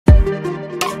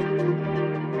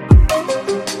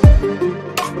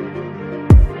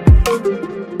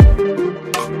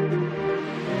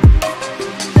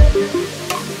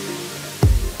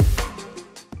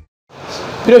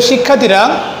প্রিয় শিক্ষার্থীরা,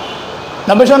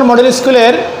 নবেশন মডেল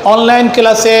স্কুলের অনলাইন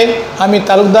ক্লাসে আমি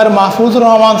তালুকদার মাহফুজুর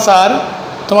রহমান স্যার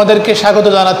তোমাদেরকে স্বাগত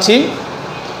জানাচ্ছি।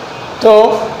 তো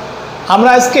আমরা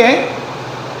আজকে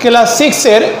ক্লাস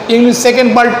 6-এর ইংলিশ সেকেন্ড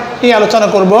পার্ট নিয়ে আলোচনা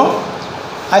করব।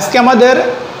 আজকে আমাদের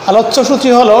আলোচ্যসূচি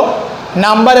হলো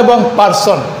নাম্বার এবং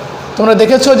পার্সন। তোমরা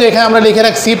দেখেছো যে এখানে আমরা লিখে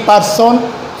রাখছি পার্সন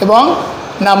এবং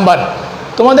নাম্বার।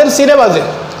 তোমাদের সিলেবাসে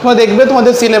তোমরা দেখবে,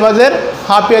 তোমাদের সিলেবাসের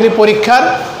হাফ ইয়ারলি পরীক্ষার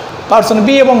পার্সন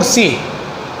বি এবং সি।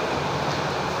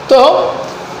 তো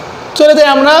চলে যাই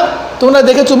আমরা। তোমরা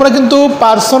দেখেছো, তোমরা কিন্তু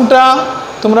পার্সনটা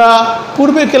তোমরা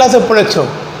পূর্বের ক্লাসে পড়েছো,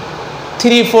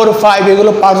 3, 4, 5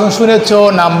 এগুলো পার্সন শুনেছো,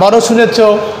 নাম্বারও শুনেছো।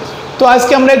 তো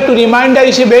আজকে আমরা একটু রিমাইন্ডার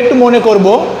হিসেবে একটু মনে করব।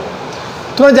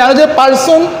 তোমরা জানো যে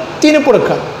পার্সন 3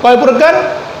 প্রকার। কয় প্রকার?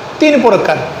 3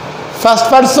 প্রকার। ফার্স্ট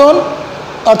পার্সন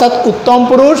অর্থাৎ উত্তম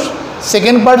পুরুষ,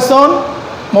 সেকেন্ড পার্সন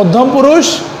মধ্যম পুরুষ,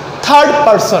 থার্ড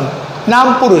পার্সন নাম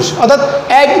পুরুষ অর্থাৎ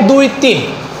 1, 2, 3।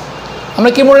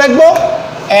 আমরা কি মনে রাখবো?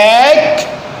 1,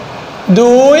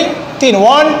 2, 3,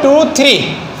 1, 2, 3,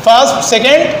 first,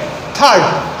 second, third,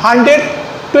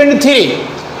 123।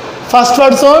 First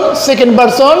person, second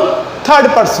person, third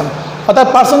person অর্থাৎ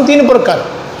পার্সন 3 প্রকার।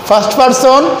 First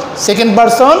person, second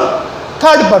person,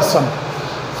 third person.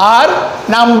 আর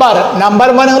নাম্বার, নাম্বার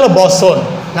মানে হলো বচন।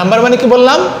 নাম্বার মানে কি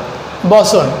বললাম?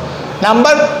 বচন।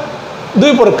 নাম্বার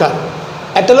 2 প্রকার,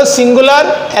 একটা হলো সিঙ্গুলার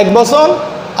এক বচন,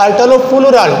 আর একটা হলো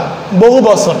প্লুরাল বহু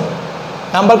বচন।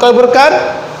 নাম্বার কয় প্রকার?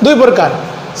 2 প্রকার।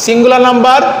 সিঙ্গুলার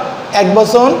নাম্বার এক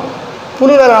বচন,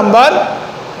 প্লুরাল নাম্বার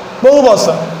বহু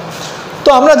বচন। তো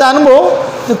আমরা জানবো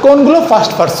যে কোনগুলো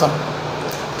ফার্স্ট পার্সন।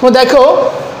 তোমরা দেখো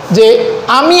যে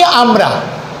আমি, আমরা,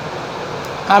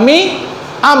 আমি,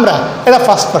 আমরা এটা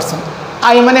ফার্স্ট পার্সন।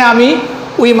 আই মানে আমি,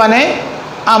 উই মানে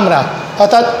আমরা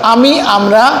অর্থাৎ আমি,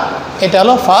 আমরা এটা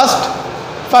হলো ফার্স্ট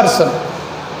পার্সন।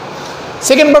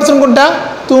 সেকেন্ড পার্সন কোনটা?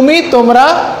 তুমি, তোমরা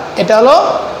এটা হলো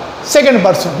সেকেন্ড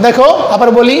পার্সন। দেখো আবার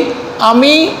বলি,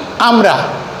 আমি, আমরা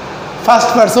ফার্স্ট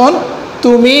পার্সন,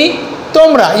 তুমি,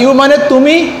 তোমরা, ইউ মানে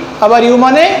তুমি, আবার ইউ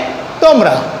মানে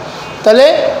তোমরা। তাহলে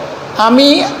আমি,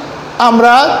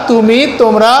 আমরা, তুমি,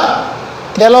 তোমরা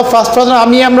এটা হলো ফার্স্ট পার্সন।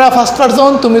 আমি, আমরা ফার্স্ট পার্সন,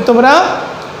 তুমি, তোমরা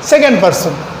সেকেন্ড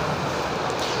পার্সন।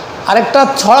 আরেকটা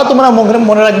ছড়া তোমরা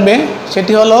মনে রাখবে,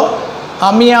 সেটি হলো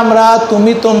আমি, আমরা,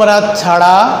 তুমি, তোমরা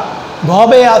ছাড়া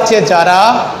ভবে আছে যারা,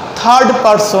 থার্ড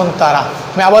পার্সন তারা।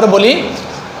 আমি আবার বলি,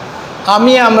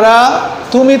 আমি, আমরা,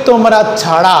 তুমি, তোমরা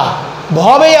ছাড়া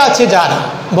ভবে আছে যারা।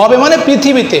 ভবে মানে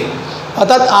পৃথিবীতে,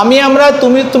 অর্থাৎ আমি, আমরা,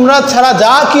 তুমি, তোমরা ছাড়া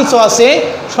যা কিছু আছে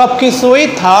সব কিছুই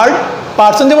থার্ড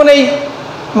পার্সন। যেমন এই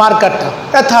মার্কারটা,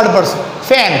 এটা থার্ড পার্সন।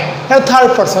 ফ্যান, এটা third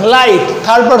person. Light,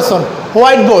 third person.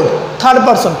 White board, third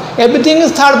person. Everything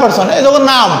is third person. এই যখন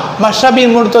নাম মাশরাফি,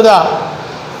 মুর্তজা,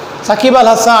 সাকিব আল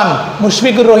হাসান,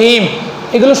 মুশফিকুর রহিম,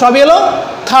 এগুলো সবই হলো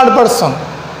থার্ড পার্সন।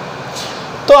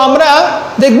 তো আমরা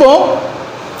দেখব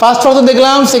ফার্স্ট পার্সন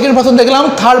দেখলাম, সেকেন্ড পার্সন দেখলাম,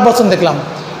 থার্ড পার্সন দেখলাম।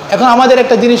 এখন আমাদের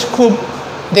একটা জিনিস খুব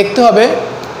দেখতে হবে,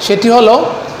 সেটি হলো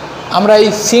আমরা এই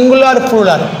সিঙ্গুলার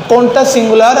প্লুরাল, কোনটা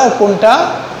সিঙ্গুলার আর কোনটা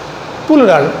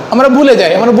প্লুরাল আমরা ভুলে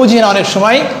যাই, আমরা বুঝি না, অনেক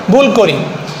সময় ভুল করি।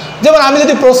 যেমন আমি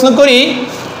যদি প্রশ্ন করি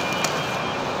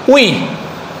উই,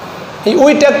 এই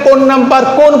উইটা কোন নাম্বার,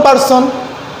 কোন পার্সন?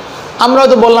 আমরা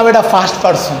হয়তো বললাম এটা ফার্স্ট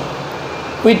পার্সন।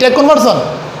 উইটা কোন পার্সন?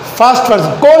 First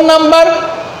person. কোন নাম্বার?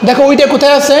 দেখো উইটা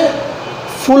কোথায় আছে?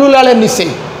 প্লুরালের নিচে।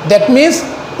 দ্যাট মিনস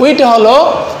উইটা হলো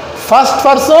ফার্স্ট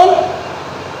পার্সন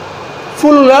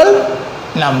প্লুরাল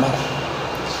নাম্বার।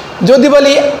 যদি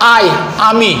বলি আই,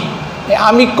 আমি,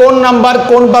 আমি কোন নাম্বার,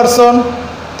 কোন পার্সন?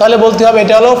 তাহলে বলতে হবে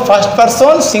এটা হলো ফার্স্ট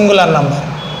পার্সন সিঙ্গুলার নাম্বার।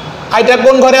 আইটা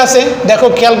কোন ঘরে আছে? দেখো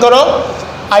খেয়াল করো,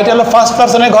 আইটা হলো ফার্স্ট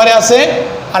পার্সনের ঘরে আছে,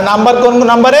 আর নাম্বার কোন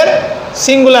নাম্বারের?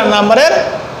 সিঙ্গুলার নাম্বারের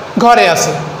ঘরে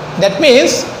আছে। That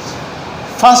means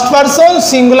first person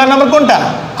singular number কোনটা?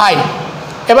 আই।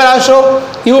 এবার আসো,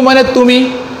 ইউ মানে তুমি,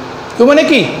 ইউ মানে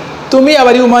কি? তুমি,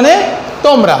 আবার ইউ মানে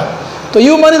তোমরা। তো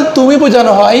ইউ মানে তুমি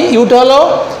বোঝানো হয়, ইউটা হলো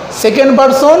সেকেন্ড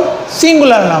পার্সন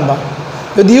সিঙ্গুলার নাম্বার।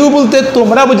 যদি ইউ বলতে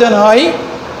তোমরা বোঝানো হয়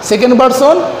সেকেন্ড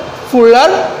পার্সন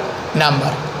প্লুরাল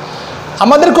নাম্বার।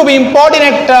 আমাদের খুব ইম্পর্টেন্ট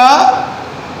একটা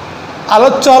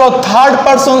আলোচ্য হলো থার্ড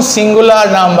পার্সন সিঙ্গুলার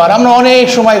নাম্বার। আমরা অনেক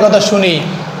সময় কথা শুনি,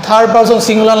 থার্ড পার্সন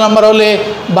সিঙ্গুলার নাম্বার হলে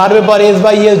ভার্বের পর এস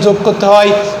বা ইএস যোগ করতে হয়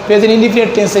প্রেজেন্ট ইনডিফিনিট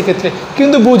টেন্সের ক্ষেত্রে,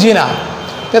 কিন্তু বুঝি না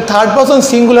যে থার্ড পার্সন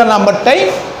সিঙ্গুলার নাম্বারটাই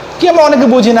কি আমরা অনেকে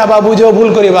বুঝি না বা বুঝেও ভুল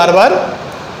করি বারবার।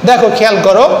 দেখো খেয়াল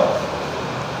করো,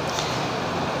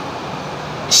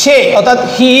 সে অর্থাৎ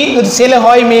হি যদি ছেলে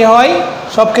হয়, মেয়ে হয়,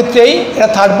 সব ক্ষেত্রেই এটা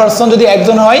থার্ড পার্সন। যদি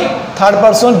একজন হয় থার্ড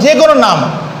পার্সন। যে কোনো নাম,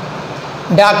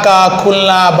 ঢাকা,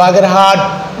 খুলনা, বাগেরহাট,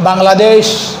 বাংলাদেশ,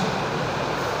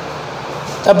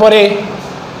 তারপরে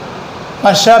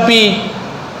মাশরাফি,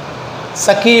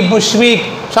 সাকিব, মুশফিক,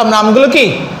 সব নামগুলো কি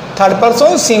থার্ড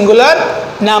পারসন সিঙ্গুলার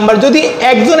নাম্বার যদি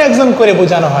একজন একজন করে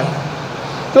বোঝানো হয়।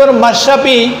 এবার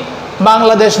মাশরাফি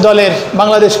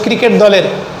বাংলাদেশ ক্রিকেট দলের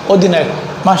অধিনায়ক,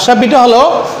 মাশরাফিটা হলো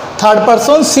থার্ড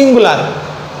পারসন সিঙ্গুলার।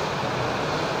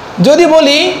 যদি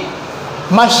বলি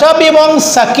মাশরাফি এবং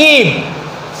সাকিব,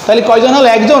 তাহলে কয়জন হলো?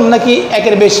 একজন নাকি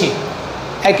একের বেশি?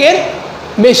 একের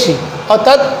বেশি,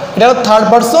 অর্থাৎ এটা হলো থার্ড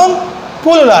পারসন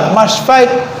প্লুরাল।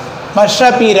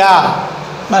 মাশরাফিরা,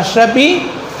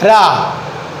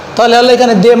 তাহলে হলো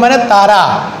এখানে দে মানে তারা,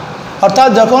 অর্থাৎ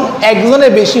যখন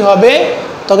একজনের বেশি হবে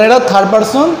তখন এটা থার্ড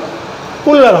পারসন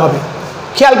প্লুরাল হবে।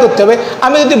 খেয়াল করতে হবে।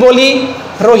 আমি যদি বলি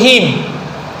রহিম,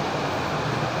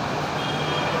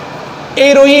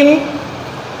 এই রহিম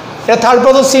এটা থার্ড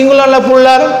পারসন সিঙ্গুলার না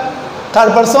প্লুরাল?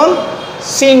 Third person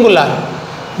singular.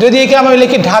 যদি এখানে আমি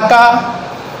লিখি ঢাকা,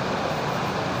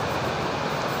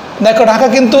 দেখো ঢাকা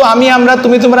কিন্তু আমি, আমরা,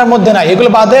 তুমি, তোমরার মধ্যে নাই, এগুলো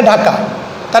বাদে ঢাকা।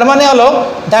 তার মানে হলো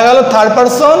ঢাকা হলো থার্ড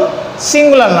পারসন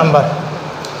সিঙ্গুলার নাম্বার।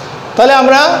 তাহলে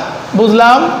আমরা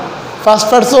বুঝলাম first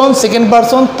person, second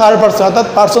person, third person, অর্থাৎ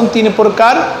পারসন 3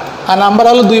 প্রকার আর নাম্বার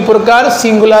হলো 2 প্রকার,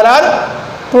 সিঙ্গুলার আর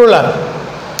প্লুরাল।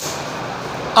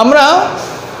 আমরা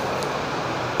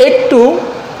একটু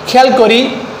খেয়াল করি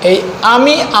এই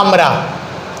আমি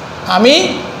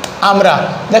আমরা,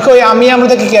 দেখো এই আমি আমরা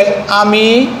থেকে কি আমি,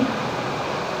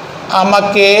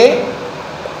 আমাকে,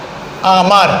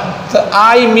 আমার,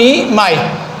 আই, মি, মাই,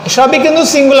 সবই কিন্তু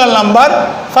সিঙ্গুলার নাম্বার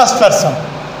ফার্স্ট পারসন।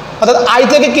 অর্থাৎ আই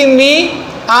থেকে কি মি,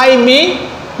 আই, মি,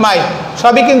 মাই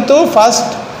সবই কিন্তু ফার্স্ট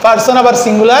পারসন আবার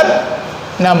সিঙ্গুলার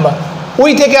নাম্বার।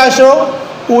 উই থেকে আসো,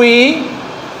 উই,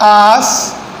 আস,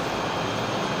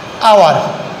 আওয়ার,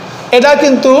 এটা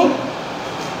কিন্তু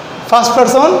ফার্স্ট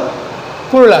পারসন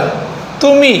প্লুরাল।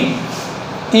 তুমি,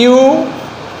 ইউ,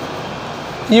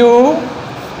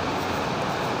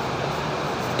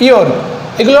 ইয়োর,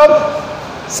 এগুলো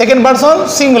সেকেন্ড পারসন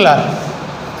সিঙ্গুলার।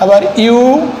 আবার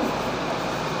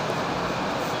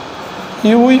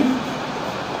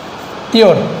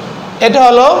ইয়োর, এটা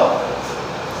হলো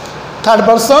third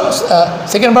person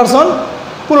second person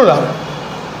plural.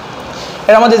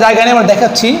 এটা আমাদের জায়গা নিয়ে আমরা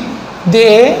দেখাচ্ছি। দে,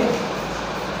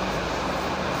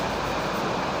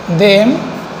 দেম,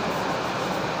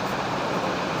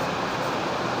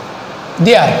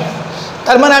 দেয়ার।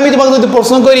 তার মানে আমি তোমাকে যদি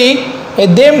প্রশ্ন করি এই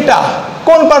দেমটা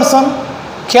কোন পারসন,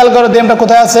 খেয়াল করো দেমটা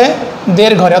কোথায় আছে?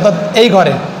 দের ঘরে, অর্থাৎ এই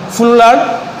ঘরে প্লুরাল।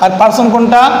 আর পারসন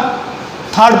কোনটা?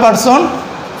 Third person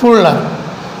plural.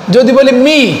 যদি বলি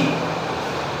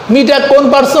মিটা কোন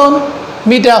পারসন?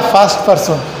 মিটা first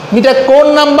person. মিটা কোন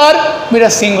নাম্বার? মিটা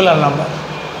singular number.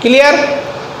 ক্লিয়ার?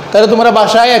 তাহলে তোমরা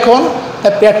বাসায় এখন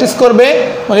প্র্যাকটিস করবে,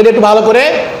 এটা একটু ভালো করে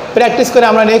প্র্যাকটিস করে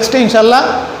আমরা নেক্সটে ইনশাল্লাহ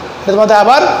তোমাদের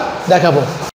আবার দেখাবো।